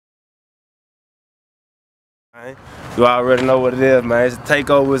Man. You already know what it is, man. It's a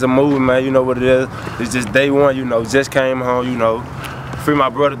takeover, it's a movie, man. You know what it is. It's just day one, you know. Just came home, you know. Free my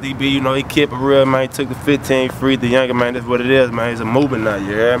brother DB, you know. He kept it real, man. He took the 15, freed the younger man. That's what it is, man. It's a movement now, you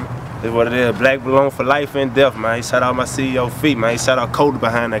hear me? That's what it is. Black belong for life and death, man. He shout out my CEO feet, man. He shout out Cody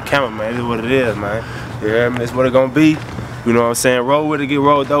behind that camera, man. That's what it is, man. You hear me? That's what it gonna be. You know what I'm saying? Roll with it, get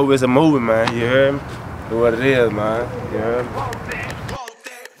rolled over. It's a movie, man. You hear me? That's what it is, man. You hear me?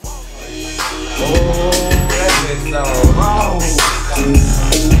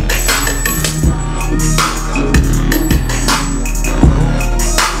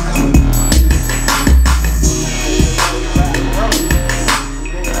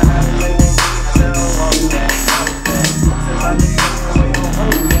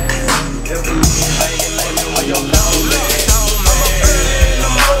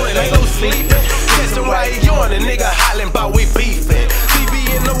 Nigga hollering about we beefing. CB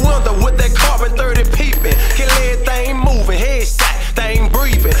in the window with that carbon 30 peeping. Kill everything moving, headshot, thing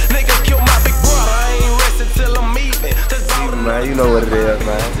breathing. Nigga kill my big brother, I ain't resting till I'm even. Man, you know what it is,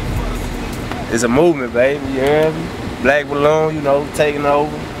 man. It's a movement, baby, you hear me? Black balloon, you know, taking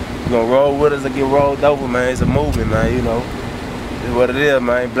over. You gonna roll with us or get rolled over, man. It's a movement, man, you know. It's what it is,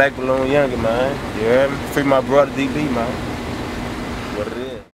 man. Black balloon younger, man. You hear me? Free my brother DB, man. What it is.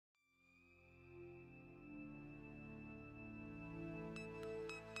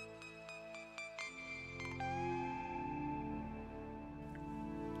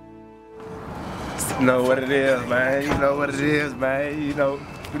 You know what it is, man. You know what it is, man. You know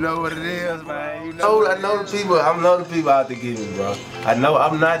what it is, man. You know I know the people. I know the people out to get me, bro. I know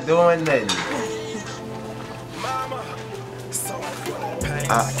I'm not doing nothing.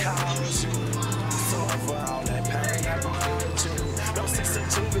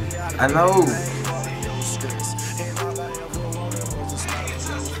 I know.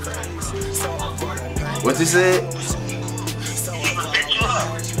 What you said?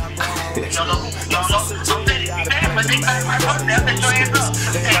 I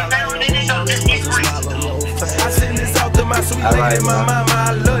send this out to my sweet lady, my mama,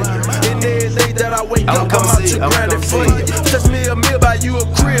 I love you. And every day that I wake up, I'm out to grind it for you. Touch me a meal, buy you a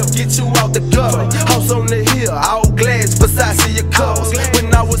crib, get you out the gutter. House on the hill, all glass, Versace your covers.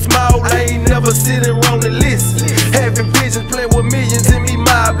 When I was small, I ain't never sitting on the list. Having visions, play with millions in me,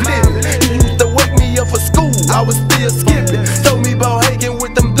 my oblivion. You used to wake me up for school, I was still skipping. Told me about hanging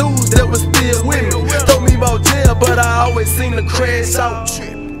with them dudes that was still with me. Told me about jail, but I always seem to crash out.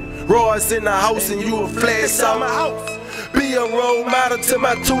 Roy's in the house and you a flash out. Be a role model to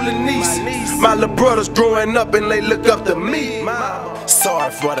my two little nieces. My little brothers growing up and they look up to me.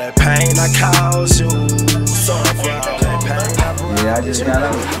 Sorry for that pain I caused you. Sorry for all that pain I brought. Yeah, I just got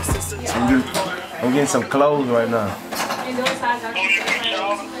out. I'm getting some clothes right now.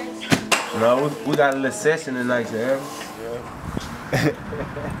 No, we got a little session tonight, yeah.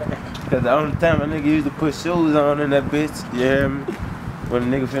 Cause the only time a nigga used to put shoes on in that bitch, you hear me? When a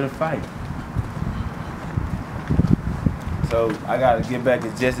nigga finna fight. So I gotta get back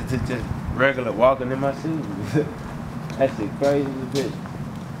adjusted to just regular walking in my shoes. That shit crazy as a bitch.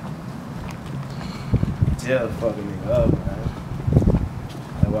 Jail fucking nigga up, man.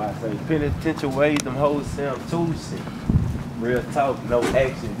 That's why I say penitentiary ways, them hoes sound too shit. Real talk, no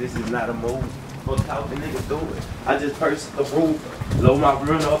action. This is not a move. Fuck talking nigga do it. I just purchased the roof. Load my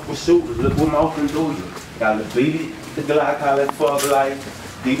run up for shooting. Look what my open do you. Gotta beat it. The Glock, how it fuck like.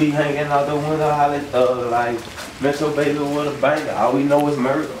 DB hanging out the window, how it like. Metro baby with a banger. All we know is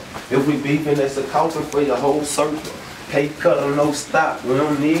murder. If we beefing, it's a coffin for your whole circle. Pay cut him, no stop. We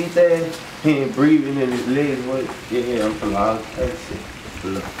don't need that. He ain't breathing in his legs. What? Yeah, I'm from all that shit.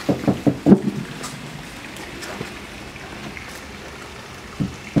 Look.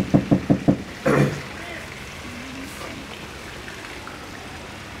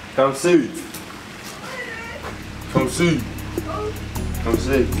 Come see. Come see. Come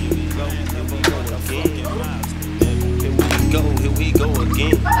see. Here we go again.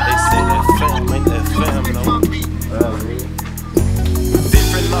 They say that fam, ain't that fam, no.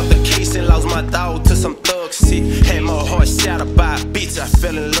 Different off the case and lost my dog to some thug shit. Had my heart shattered by a bitch I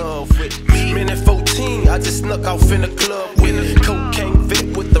fell in love with. Minute 14, I just snuck off in the club with cocaine vet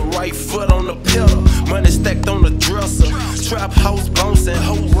with the right foot on the pedal. Money stacked on the dresser. Trap house bouncing,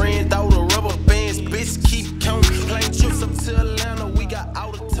 hoe ran out the rubber bands. Bitch keep counting. Plane trips up to Atlanta, we got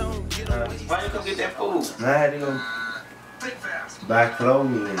out of town. Why you come get that food? Nah, they gon' buy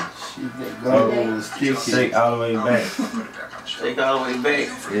clothes and shit that goes shake all the way back. Shake all the way back?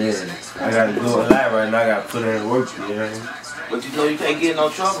 Yeah. I gotta do a lot right now. I gotta put in work, you know. But you know you can't get in no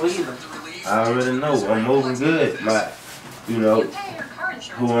trouble either. I already know. I'm moving good, but you know,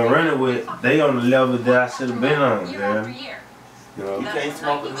 who I'm running with, they on the level that I should have been on, girl. You know, You can't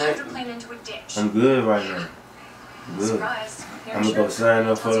smoke with nothing. I'm good right now. I'm good. I'm gonna go sign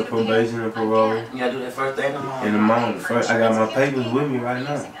up for the probation and parole. You gotta do that first thing in the morning. In the morning. First, I got my papers with me right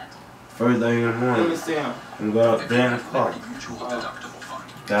now. First thing in the Let me morning. see him. I'm going up there in the car.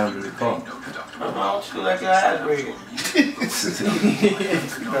 Got him in the car. Why don't you like your eyes red?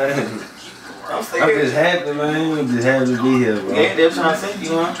 I'm just happy, man. I'm just happy to be here, bro. Yeah, they're trying to sink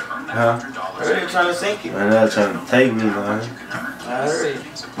you, huh? Huh? They're trying to sink you. Man, they're trying to take me, man. I heard it.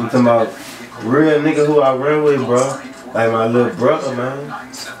 I'm talking about real nigga who I run with, bro. Like my little brother, man.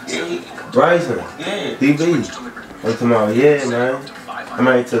 Bryson. Yeah. DB. I'm talking about, yeah, man. I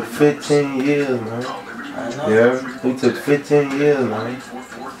mean, it took 15 years, man. Yeah, it took 15 years, man.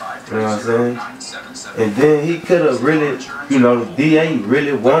 You know what I'm saying? And then he could have really, you know, the DA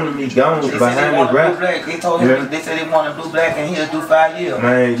really wanted me gone behind the rap. They told him, they said they wanted BlueBlack and he'll do 5 years.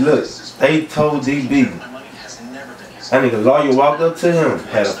 Man, look, they told DB. That nigga lawyer walked up to him,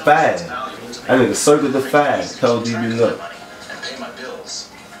 had a 5. That nigga circled the 5, told DB, look.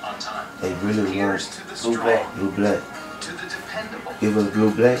 They really want BlueBlack. Give us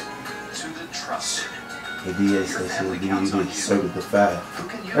BlueBlack. The DA said she'll give you this, circled the 5.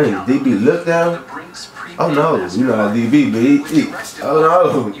 That nigga DB looked at him. Oh no, you know how DB be. Oh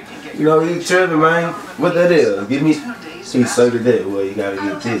no. You know, he tripping, man. What that is? Give me. He circled that. Well, you gotta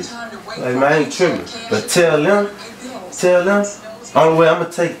get this. Like, man, I ain't tripping. But tell them, only way I'm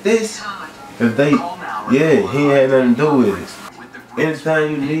gonna take this, if they, yeah, he ain't had nothing to do with it.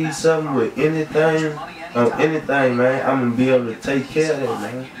 Anytime you need something with anything, man, I'm gonna be able to take care of that,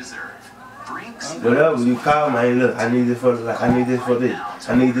 man. Whatever you call me, hey, look, I need this for the, I need this for this,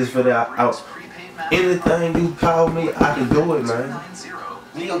 I need this for that. Anything you call me, I can do it, man.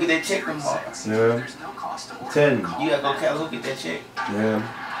 You gonna get that check tomorrow. Yeah. Tell me. You gotta go Calhoun get that check. Yeah.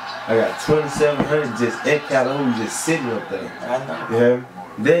 I got 2,700 just at Calhoun just sitting up there. I know. Yeah.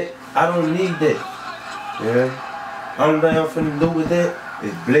 That, I don't need that. Yeah. Only thing I'm finna do with that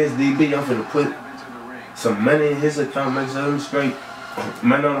is bless DB. I'm finna put some money in his account, make sure him straight.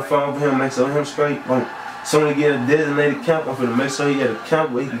 Money on the phone for him, make sure him straight. Soon as he get a designated account, I'm finna make sure he got an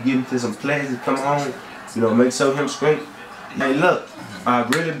account where he can get into some classes, come home, you know, make sure him straight. Hey, look, I've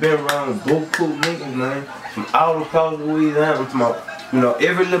really been around buku niggas, man, from all across Louisiana. I'm talking about, you know,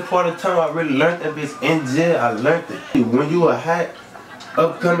 every little part of time I really learned that bitch in jail. I learned it. When you a hot,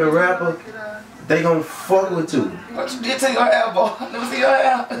 upcoming rapper, they gon' fuck with you. What you did to your elbow? Let me see your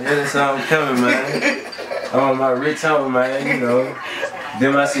hair. Yeah, that's how I'm coming, man. I'm on my rich home, man, you know.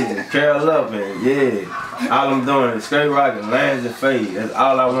 Then I see the curl up, man, yeah. All I'm doing is straight rocking, lands and fade. That's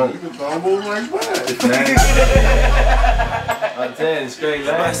all I want. Almost like that. I'm telling you, straight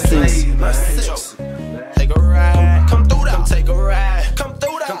lands My six. Take a ride. Come through that. Come take a ride. Come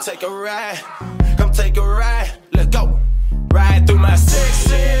through that. Come take a ride. Come take a ride. Let's go. Ride through my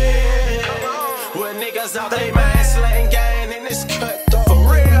section. With niggas out they mind slaying gang and it's cutthroat. For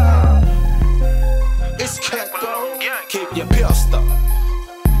real. It's cutthroat. Keep your pistol.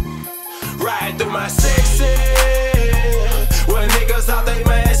 Ride through my section. With niggas out they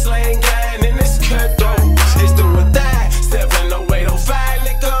mind slaying gang and it's cutthroat. It's do or die. Stepping away, don't fight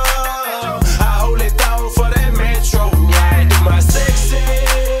liquor. I hold it down for that metro. Ride through my section.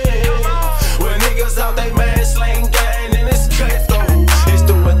 With niggas out they mind slaying gang and it's cutthroat. It's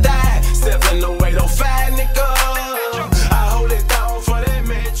do or die. Stepping away, don't fight nigga. I hold it down for that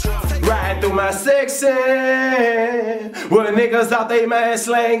metro. Ride through my section. With niggas out they man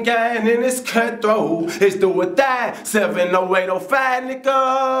slaying gang and it's cutthroat. It's do or die. 70805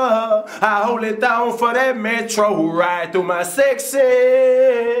 nigga. I hold it down for that metro. Ride through my section.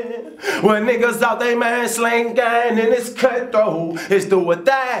 With niggas out they man slaying gang and it's cutthroat. It's do or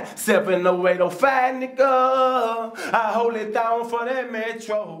die. 70805 nigga. I hold it down for that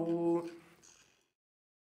metro.